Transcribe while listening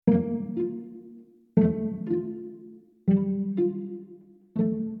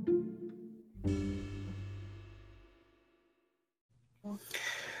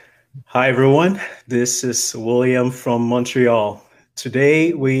Hi, everyone. This is William from Montreal.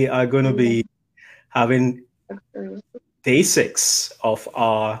 Today, we are going to be having day six of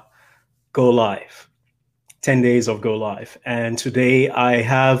our Go Live, 10 days of Go Live. And today, I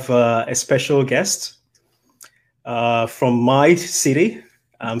have a special guest from my city.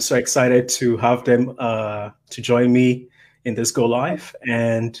 I'm so excited to have them to join me in this Go Live.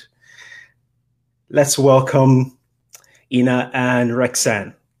 And let's welcome Ina and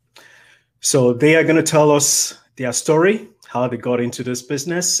Rexan. So they are going to tell us their story, how they got into this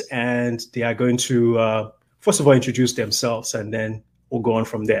business, and they are going to, first of all, introduce themselves, and then we'll go on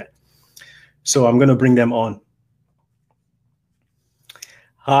from there. So I'm going to bring them on.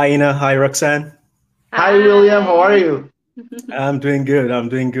 Hi, Ina. Hi, Roxanne. Hi, William. How are you? I'm doing good. I'm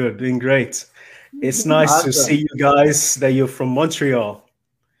doing good. Doing great. It's nice to see you guys that you're from Montreal.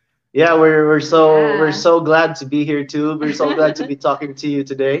 Yeah, we're so glad to be here too. We're so glad to be talking to you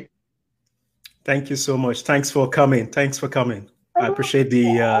today. Thank you so much. Thanks for coming. Thanks for coming. I appreciate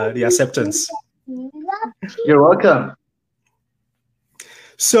the acceptance. You're welcome.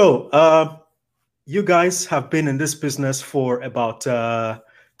 So, you guys have been in this business for about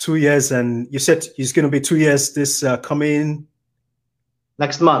 2 years, and you said it's going to be 2 years this coming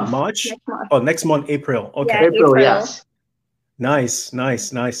next month, March. Oh, next month, April. Okay, yeah, April. Yes. Nice.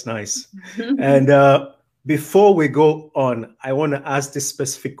 And before we go on, I want to ask this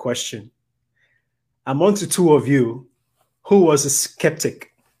specific question. Among the two of you, who was a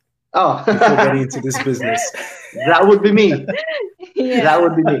skeptic before getting into this business? That would be me. Yeah. That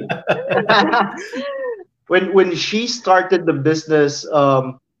would be me. when she started the business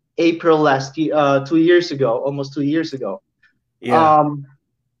April last year, 2 years ago, almost 2 years ago. Yeah.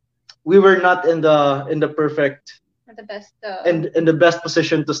 We were not in the perfect the best in the best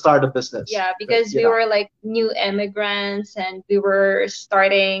position to start a business. Yeah, because we were like new immigrants and we were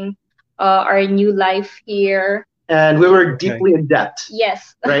starting our new life here. And we were deeply in debt.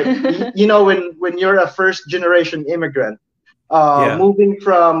 Yes. Right. You know, when you're a first generation immigrant, moving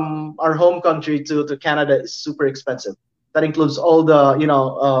from our home country to Canada is super expensive. That includes all the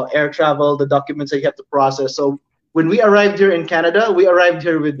air travel, the documents that you have to process. So when we arrived here in Canada, we arrived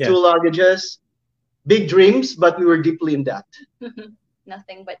here with 2 luggages, big dreams, but we were deeply in debt.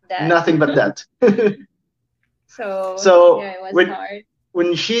 Nothing but debt. Nothing but debt. So yeah, it was hard.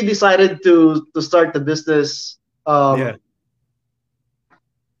 When she decided to start the business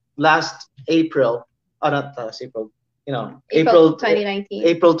last April, not last April, April 2019.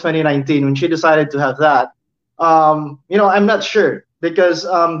 April 2019, when she decided to have that, I'm not sure because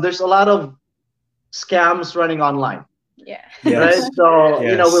there's a lot of scams running online. Yeah. Right. So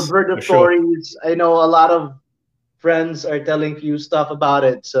we've heard the stories. Sure. I know a lot of friends are telling you stuff about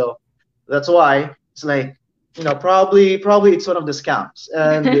it. So that's why it's like, probably it's one of the scams,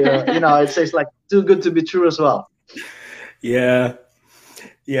 and it says like too good to be true as well. Yeah.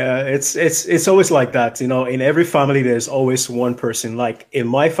 It's always like that. In every family, there's always one person. Like in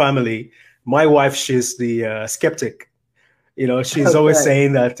my family, my wife, she's the skeptic. She's always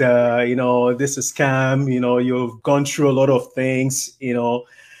saying that, this is scam, you've gone through a lot of things,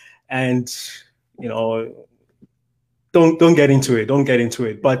 and, don't get into it. Don't get into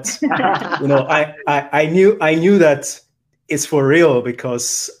it. But, I knew that it's for real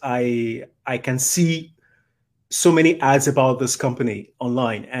because I can see so many ads about this company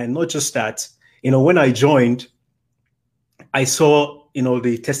online. And not just that, when I joined, I saw,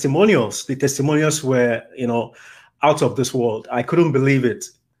 the testimonials. The testimonials were, out of this world. I couldn't believe it,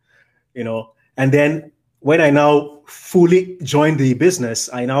 And then when I now fully joined the business,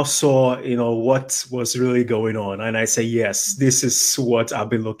 I now saw, what was really going on. And I say, yes, this is what I've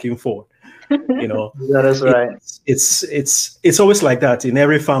been looking for. That is right. It's always like that. In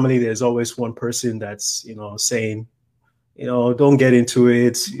every family, there's always one person that's, saying, don't get into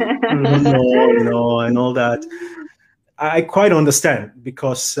it, and all that. I quite understand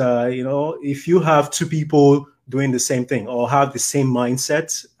because, if you have two people doing the same thing or have the same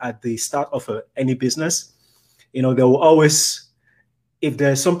mindset at the start of any business, there will always, if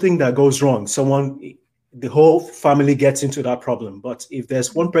there's something that goes wrong, the whole family gets into that problem. But if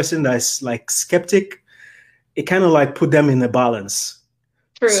there's one person that's like skeptic, it kind of like put them in a balance.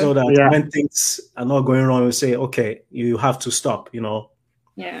 True. So that when things are not going wrong, we say, okay, you have to stop,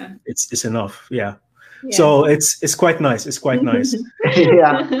 Yeah. It's enough. Yeah. So it's quite nice. It's quite nice.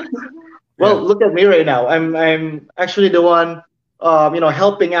 Yeah. Well, look at me right now. I'm actually the one,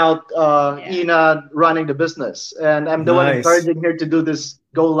 helping out Ina running the business, and I'm the one encouraging her to do this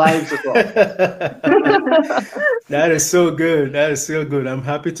go lives as well. That is so good. That is so good. I'm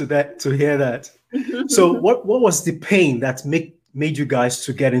happy to hear that. So, what was the pain that made you guys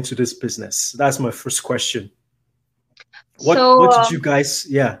to get into this business? That's my first question. So, What did you guys?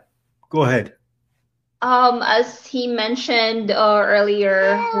 Yeah, go ahead. as he mentioned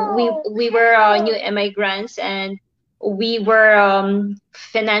earlier, we were new immigrants, and we were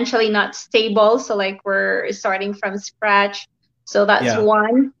financially not stable. So like we're starting from scratch. So that's Yeah.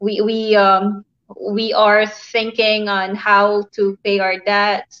 one. We are thinking on how to pay our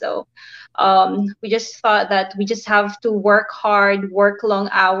debt. So we just thought that we just have to work hard, work long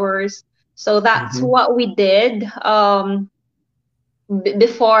hours. So that's Hmm. what we did.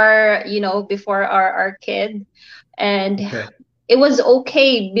 Before, before our kid, and Okay. it was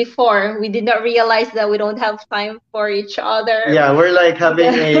okay before. We did not realize that we don't have time for each other. Yeah, we're like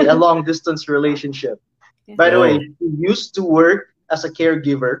having a Yeah. long distance relationship. Yeah. By the way, Oh, she used to work as a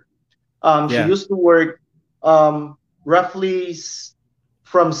caregiver. She yeah. used to work roughly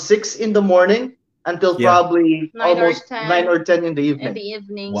from 6 in the morning until Yeah. probably 9 or almost 10 9 or 10 in the in the evening.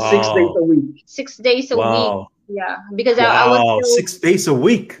 evening. Yeah. 6 days Wow. a week. 6 days a week. Wow. Yeah, because I was Wow. still, 6 days a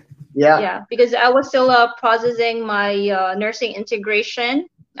week. Yeah. yeah, because I was still processing my nursing integration.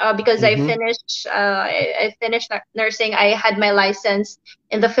 Because Hmm. I finished nursing. I had my license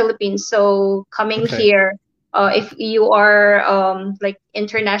in the Philippines. So coming Okay. here, if you are like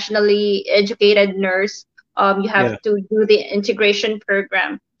internationally educated nurse, you have Yeah. to do the integration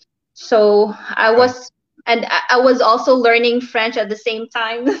program. So I Okay. was, and I was also learning French at the same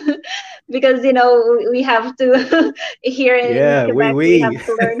time, because we have to here in Yeah. Quebec we have We.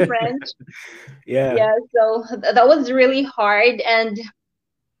 to learn French. Yeah. Yeah, so that was really hard, and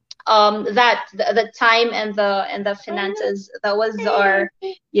the time and the finances, that was our,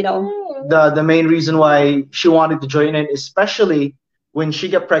 you know. The main reason why she wanted to join in, especially when she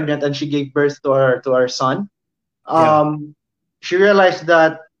got pregnant and she gave birth to our son, Yeah. she realized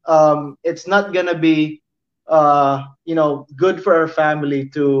that it's not gonna be good for her family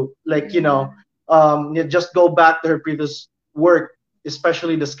to just go back to her previous work,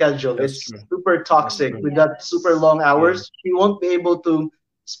 especially the schedule. That's It's true. super That's toxic true. with that super Yes. long Yeah. hours. She won't be able to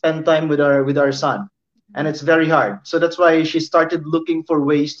spend time with our son, and it's very hard. So that's why she started looking for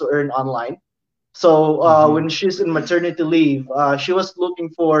ways to earn online. So Hmm. when she's in maternity leave, she was looking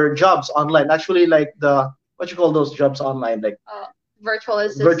for jobs online. Actually, like the what you call those jobs online, like uh, Virtual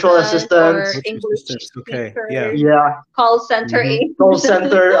virtual assistant or assistants. Virtual English assistants. Okay. Yeah. speaker, Yeah, call center Hmm. call agent.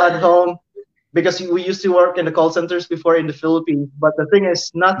 center at home. Because we used to work in the call centers before in the Philippines. But the thing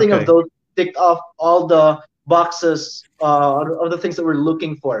is, nothing of Okay. those ticked off all the boxes of the things that we're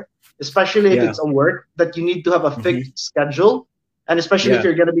looking for. Especially if Yeah. it's a work that you need to have a Hmm. fixed schedule, and especially if Yeah.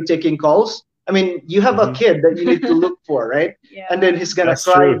 you're gonna be taking calls. I mean, you have a Hmm. kid that you need to look for, right? And then Yeah. he's gonna That's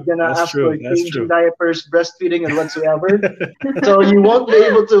cry, he's true. gonna That's ask for true. That's changing true. diapers, breastfeeding, and whatsoever. So you won't be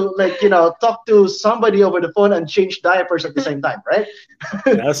able to talk to somebody over the phone and change diapers at the same time, right?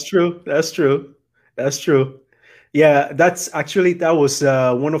 That's true. That's true. That's true. Yeah, that was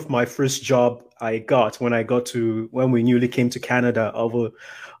one of my first job I got when we newly came to Canada over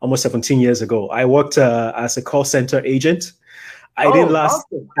almost 17 years ago. I worked as a call center agent. I didn't Oh, last.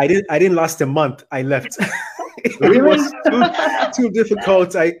 awesome. I didn't last a month. I left. It Really? was too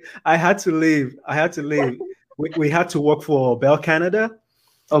difficult. I had to leave. I had to leave. We had to work for Bell Canada,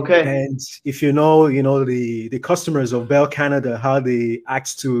 Okay. and if the customers of Bell Canada, how they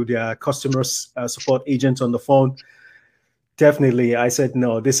act to their customers support agents on the phone. Definitely, I said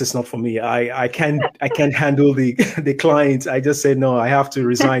no. This is not for me. I can't handle the the clients. I just said no. I have to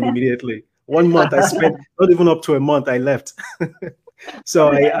resign immediately. 1 month I spent, not even up to a month. I left.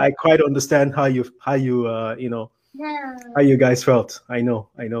 So I quite understand how you guys felt. I know.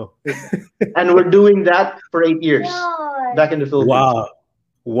 I know. And we're doing that for 8 years back in the Philippines. Wow.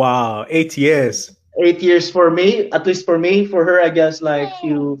 Wow. 8 years. 8 years for me, at least for me. For her, I guess like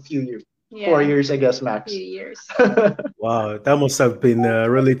few years, Yeah, 4 years, I guess few max. years. Wow. That must have been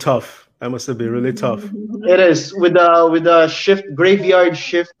really tough. That must have been really tough. It is with the shift graveyard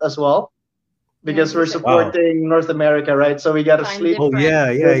shift as well Yeah, because we're because Wow. supporting North America, right? So we gotta time sleep Oh difference.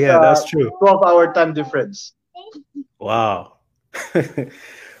 yeah, yeah, with yeah. That's true. 12-hour time difference. Wow.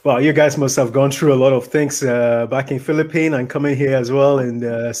 Well, you guys must have gone through a lot of things back in Philippines and coming here as well and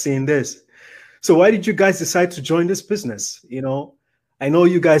seeing this. So why did you guys decide to join this business? I know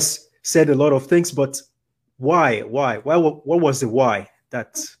you guys said a lot of things, but why? Why? What was the why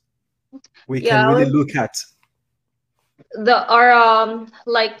that we can Yeah, I really was look at? the our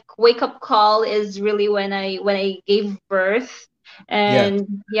like wake up call is really when I gave birth. Yeah.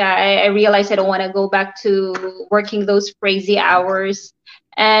 And yeah, I realized I don't want to go back to working those crazy hours.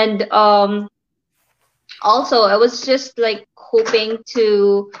 And also I was just like hoping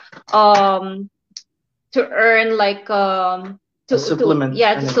um to earn like A to supplement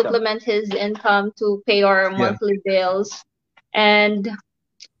yeah, to an income. supplement his income to pay our Yeah. monthly bills. And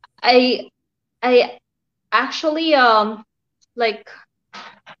I I actually like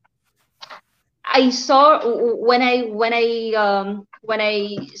I saw when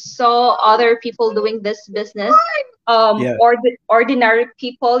I saw other people doing this business, Yeah. ordinary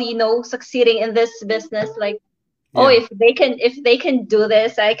people, succeeding in this business, like, oh, Yeah. if they can do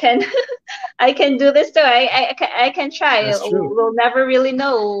this, I can I can do this too. I can try. That's true. We'll never really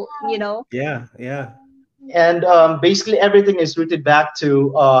know. Yeah. Yeah. And basically everything is rooted back to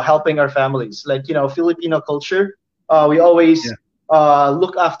helping our families. Like, Filipino culture, we Yeah. always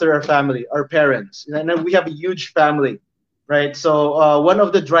look after our family, our parents, and then we have a huge family, right? So one of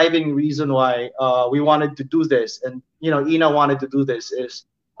the driving reason why we wanted to do this, and Ina wanted to do this, is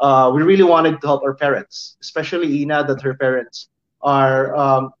we really wanted to help our parents, especially Ina, that her parents are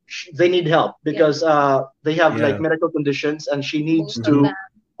they need help because they have like Yeah. medical conditions, and she needs Most of Hmm. to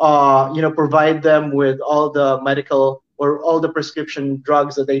them. provide them with all the medical or all the prescription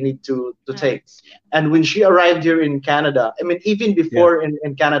drugs that they need to take. Yes. And when she arrived here in Canada, I mean, even Yeah. before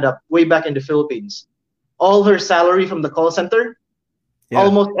in Canada, way back in the Philippines, all her salary from the call center, Yeah.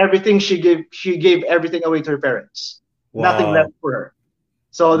 almost everything she gave everything away to her parents. Nothing left Wow. for her.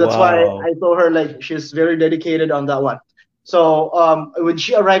 So that's why Wow. I saw her like she's very dedicated on that one. So when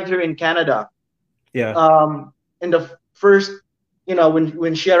she arrived here in Canada, Yeah. in the first,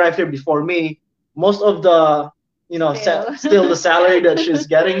 when she arrived here before me, most of the, Still. still the salary that she's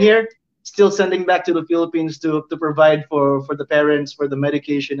getting here, still sending back to the Philippines to provide for the parents for the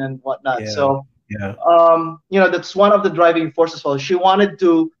medication and whatnot. Yeah. So Yeah. that's one of the driving forces. Well, she wanted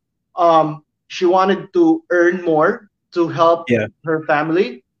to earn more to help Yeah. her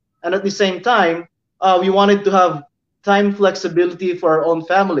family, and at the same time, we wanted to have time flexibility for our own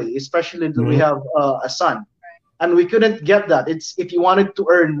family, especially that we Hmm. have a son, and we couldn't get that. It's if you wanted to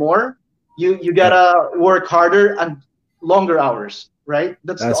earn more, you Yeah. gotta work harder and longer hours, right?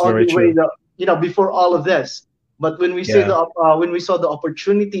 That's the That's very only way true. that, before all of this. But Yeah. when we saw the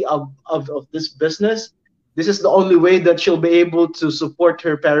opportunity of this business, this is the only way that she'll be able to support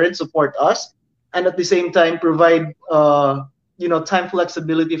her parents, support us, and at the same time provide time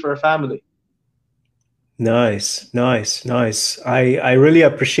flexibility for her family. Nice. Nice. Nice. I really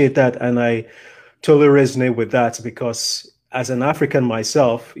appreciate that, and I totally resonate with that because as an African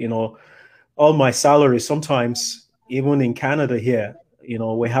myself, all my salary sometimes, even in Canada here,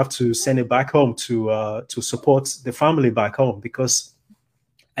 we have to send it back home to support the family back home because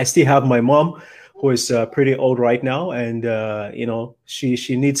I still have my mom who is pretty old right now, and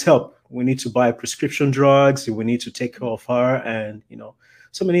she needs help. We need to buy prescription drugs. We need to take care of her, and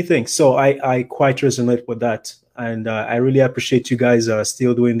so many things. So I quite resonate with that, and I really appreciate you guys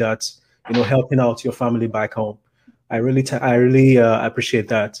still doing that. Helping out your family back home. I really appreciate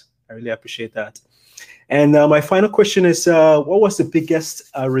that. I really appreciate that. And my final question is, what was the biggest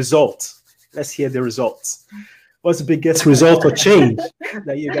result? Let's hear the results. What's the biggest result or change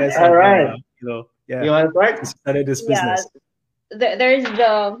that you guys All have, right, yeah, you want to start? since you started this Yeah, business? There's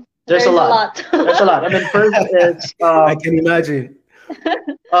a there's a lot. lot. There's a lot. I mean, first is I can imagine.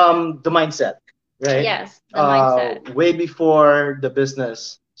 the mindset, right? Yes, the mindset. Way before the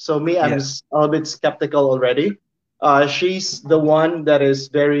business. So me, I'm Yeah, a little bit skeptical already. She's the one that is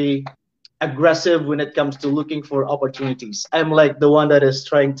very aggressive when it comes to looking for opportunities. I'm like the one that is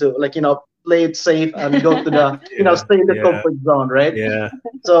trying to, like, play it safe and go to the, yeah, stay in the yeah, comfort zone, right? yeah,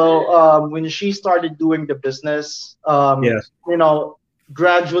 So when she started doing the business, yeah,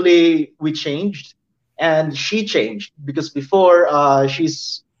 gradually we changed, and she changed because before,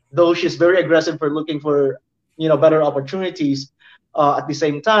 though she's very aggressive for looking for better opportunities, at the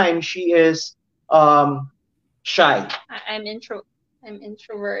same time she is shy I'm intro. I'm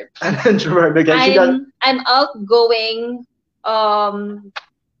introvert. and introvert because she does. I'm outgoing. Um,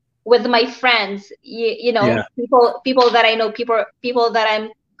 with my friends, yeah, people that I know, people that I'm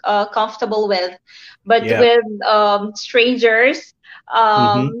comfortable with, but yeah. with strangers,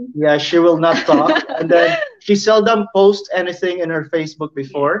 Mm-hmm. um, Yeah, she will not talk, and then she seldom posts anything in her Facebook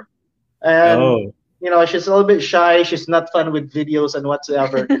before, and Oh, she's a little bit shy. She's not fun with videos and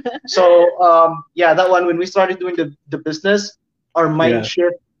whatsoever. So yeah, that one, when we started doing the business, our mind yeah.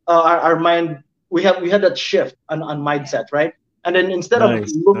 shift, our mind, we had that shift on mindset, right? And then Nice,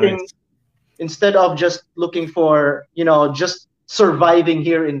 nice. instead of just looking for, just surviving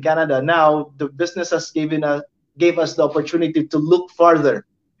here in Canada, now the business has gave us the opportunity to look farther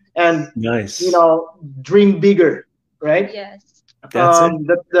and, you Nice. know dream bigger, right? yes, That's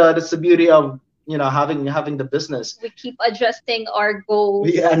it. That's the beauty of having the business. We keep adjusting our goals.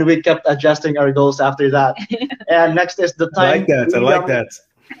 And we kept adjusting our goals after that. And next is the I like time that. I like freedom.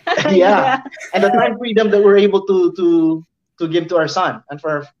 that. Yeah, and the time freedom that we're able to give to our son and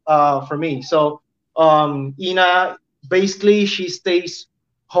for me. So Ina, basically she stays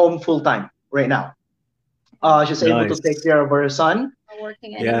home full time right now. She's able to take Nice. care of her son. Not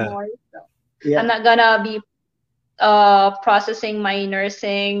working Yeah. anymore. So Yeah, I'm not gonna be processing my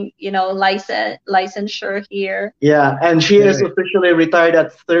nursing, licensure here. yeah, and she is Right. officially retired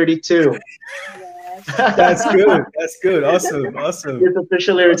at 32. Yes. That's good. That's good. Awesome. Awesome. She's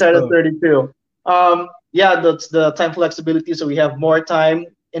officially retired at Awesome. 32. Yeah, that's the time flexibility. So we have more time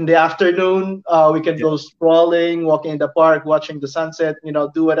in the afternoon. We can Yeah. go sprawling, walking in the park, watching the sunset.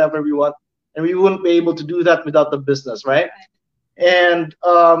 Do whatever we want, and we wouldn't be able to do that without the business, right? And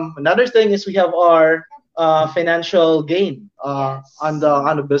another thing is we have our financial gain on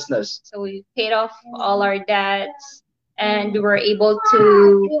the business. So we paid off all our debts, and we were able to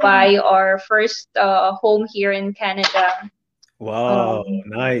buy our first home here in Canada. Wow.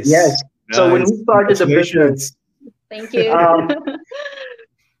 Yes. Nice. So when Nice. we started the business, Congratulations. Thank you.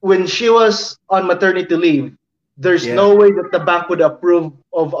 when she was on maternity leave, there's Yeah. no way that the bank would approve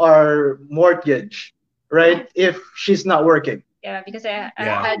of our mortgage, right? If she's not working. Yeah, because I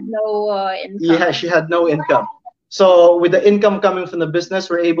Yeah. had no income. Yeah, she had no income. So with the income coming from the business,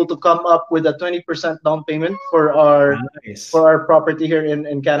 we're able to come up with a 20% down payment Nice. for our property here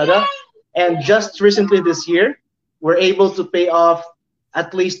in Canada. And just recently this year, we're able to pay off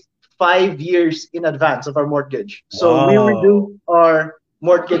at least 5 years in advance of our mortgage. So we Wow. reduced our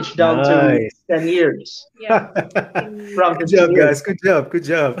mortgage down to Nice. 10 years Yeah. from Good 15 job, years. guys. Good job. Good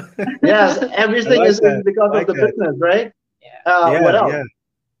job. Yes, I everything like is that. because I of like the that. business, right? What Yeah. else? Yeah.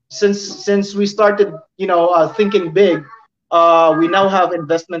 Since we started, thinking big, we now have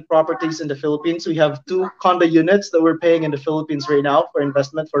investment properties in the Philippines. We have two condo units that we're paying in the Philippines right now for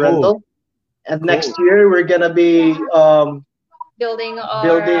investment for Cool. rental. And next Cool. year we're gonna be Building our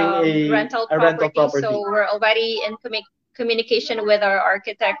building rental a rental property. property. So we're already in communication with our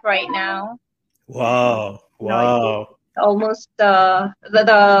architect right now. Wow. It's Wow. almost the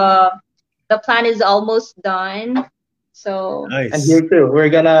plan is almost done. So And Nice. here too, we're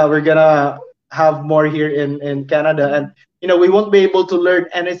gonna have more here in Canada. And we won't be able to learn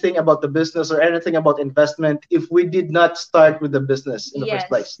anything about the business or anything about investment if we did not start with the business in the first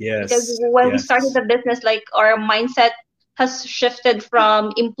yes, place. because Yes. when we started Yes. the business, like our mindset has shifted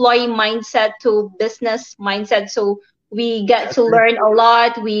from employee mindset to business mindset. So we get to learn a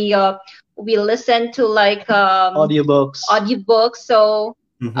lot. We listen to like Audiobooks. audiobooks. So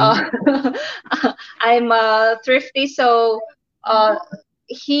Mm-hmm. uh, I'm thrifty, so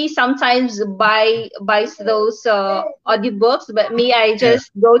he sometimes buys those audiobooks, but me, I Yeah.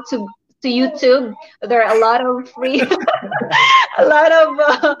 just go to YouTube. There are a lot of free, a lot of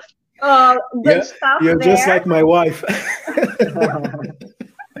good Yeah. stuff You're just there. like my wife.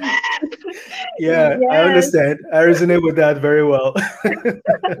 Yeah, I Yes. understand. I resonate with that very well.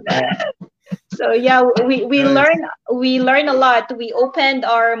 So yeah, we Nice. learn a lot. We opened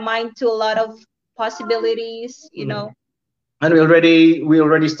our mind to a lot of possibilities. Mhm. And we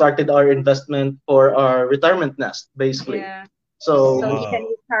already started our investment for our retirement nest, basically. Yeah. So So he can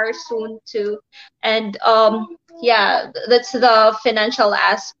Wow. retire soon too. And yeah, that's the financial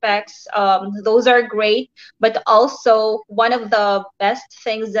aspects. Those are great, but also one of the best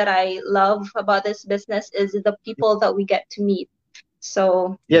things that I love about this business is the people that we get to meet.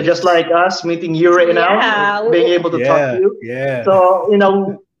 So yeah, just Yes. like us meeting you right now, yeah, being able to talk to Yeah. you. Yeah. So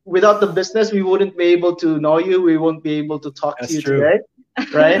without the business, we wouldn't be able to know you. We won't be able to talk to That's you true. today,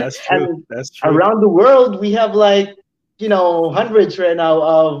 right? That's true. And That's true. around the world, we have like hundreds right now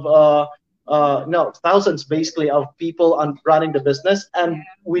of no, thousands basically of people on running the business, and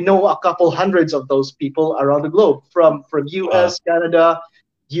we know a couple hundreds of those people around the globe from Wow. US, Canada,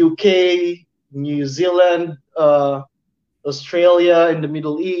 UK, New Zealand, Australia, in the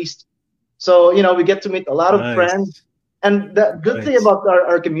Middle East. So we get to meet a lot of friends. Nice. And the good thing Nice. about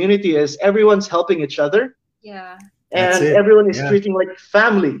our community is everyone's helping each other, yeah, That's and it. everyone is Yeah. treating like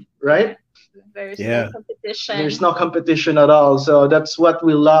family, right? there's no Yeah. competition. There's no competition at all. So that's what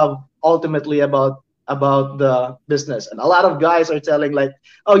we love ultimately about the business. And a lot of guys are telling like,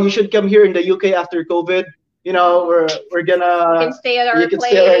 oh, you should come here in the UK after COVID. We're You can gonna stay at You our can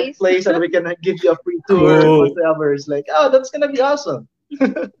stay at our place. place and we can give you a free tour and Cool. whatever. It's like, oh, that's gonna be awesome.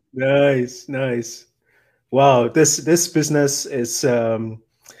 Nice. Nice. Wow. This business is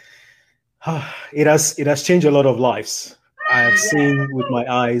it has changed a lot of lives. I have seen with my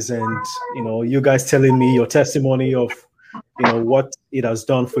eyes, and you guys telling me your testimony of what it has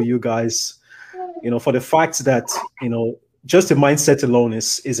done for you guys. for the fact that, just the mindset alone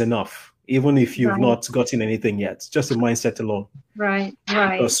is enough, even if you've not gotten anything yet, just the mindset alone. Right.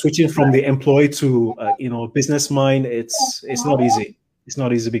 Because switching from the employee to, business mind, it's not easy. It's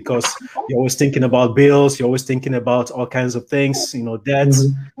not easy because you're always thinking about bills. You're always thinking about all kinds of things, debts.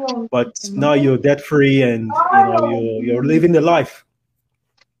 But now you're debt free, and you're living the life.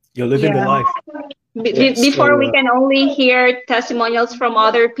 You're living the life. Before, we can only hear testimonials from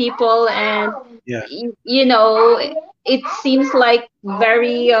other people, and it seems like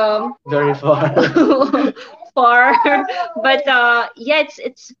very far. far, but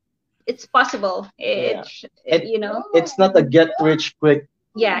it's possible. It's not a get rich quick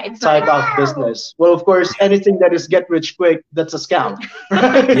it's type of business. Well, of course, anything that is get rich quick, that's a scam.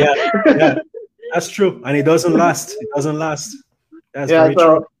 Right? Yeah, that's true, and it doesn't last. It doesn't last. That's very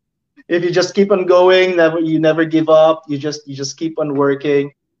true. If you just keep on going, you never give up. You just keep on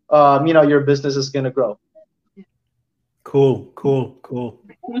working. Your business is gonna grow. Cool.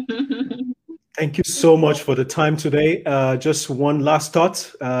 Thank you so much for the time today. Just one last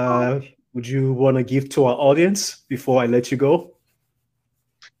thought. Would you want to give to our audience before I let you go?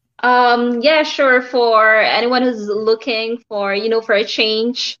 Yeah, sure. For anyone who's looking for, for a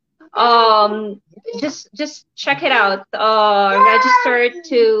change, just check it out. Register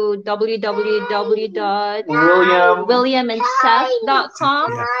to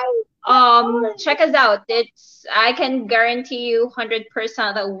www.williamandseth.com. Check us out. I can guarantee you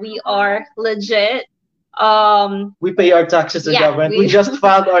 100% that we are legit. We pay our taxes to government. We just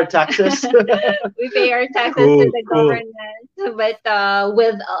filed our taxes. We pay our taxes to the government, but with a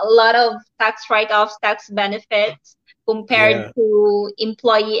lot of tax write-offs, tax benefits compared to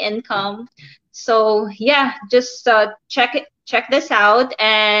employee income. So just check this out,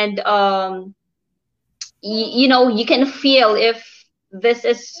 and you can feel if this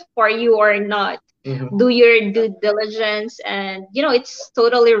is for you or not. Do your due diligence, and it's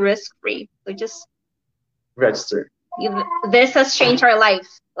totally risk-free. So just register. This has changed our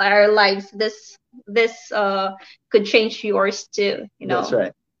lives. This could change yours too. That's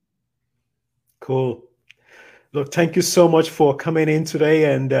right. Cool. Look, thank you so much for coming in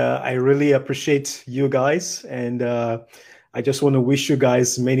today, and I really appreciate you guys. And I just want to wish you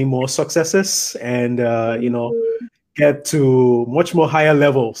guys many more successes, and get to much more higher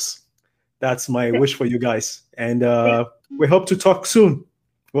levels. That's my wish for you guys. And we hope to talk soon.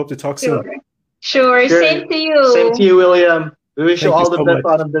 Sure. Same to you. Same to you, William. We wish you all the best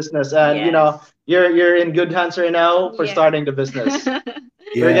on the business, and you're in good hands right now for starting the business.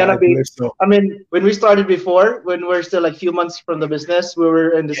 We're gonna be. So. I mean, when we started before, when we're still like few months from the business, we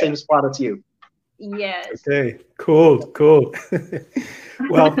were in the same spot as you. Yes. Okay. Cool.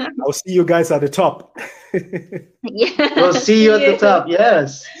 Well, I'll see you guys at the top. We'll see you at the top.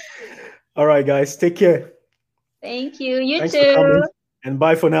 Yes. All right, guys. Take care. Thank you. Thanks too. For coming, and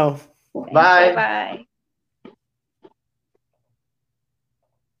bye for now. Bye. Bye.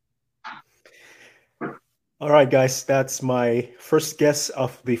 All right, guys, that's my first guest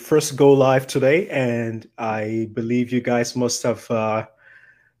of the first Go Live today, and I believe you guys must have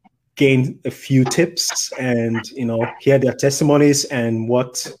gained a few tips and hear their testimonies and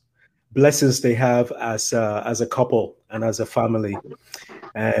what blessings they have as a couple and as a family.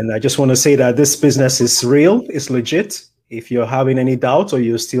 And I just want to say that this business is real, it's legit. If you're having any doubt or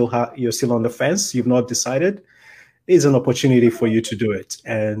you're still on the fence, you've not decided, is an opportunity for you to do it.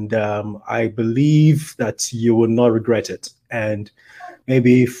 And I believe that you will not regret it. And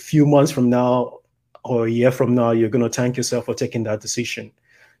maybe a few months from now or a year from now, you're going to thank yourself for taking that decision.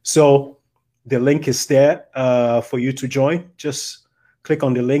 So the link is there for you to join. Just click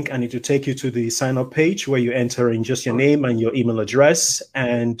on the link and it will take you to the sign up page where you enter in just your name and your email address.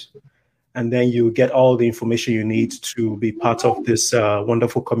 And then you get all the information you need to be part of this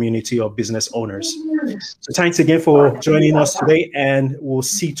wonderful community of business owners. So thanks again for joining us today, and we'll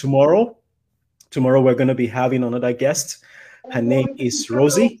see you tomorrow. Tomorrow we're going to be having another guest. Her name is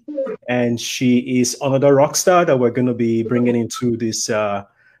Rosie, and she is another rock star that we're going to be bringing into this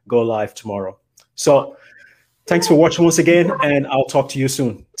Go Live tomorrow. So thanks for watching once again, and I'll talk to you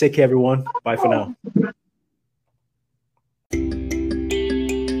soon. Take care, everyone. Bye for now.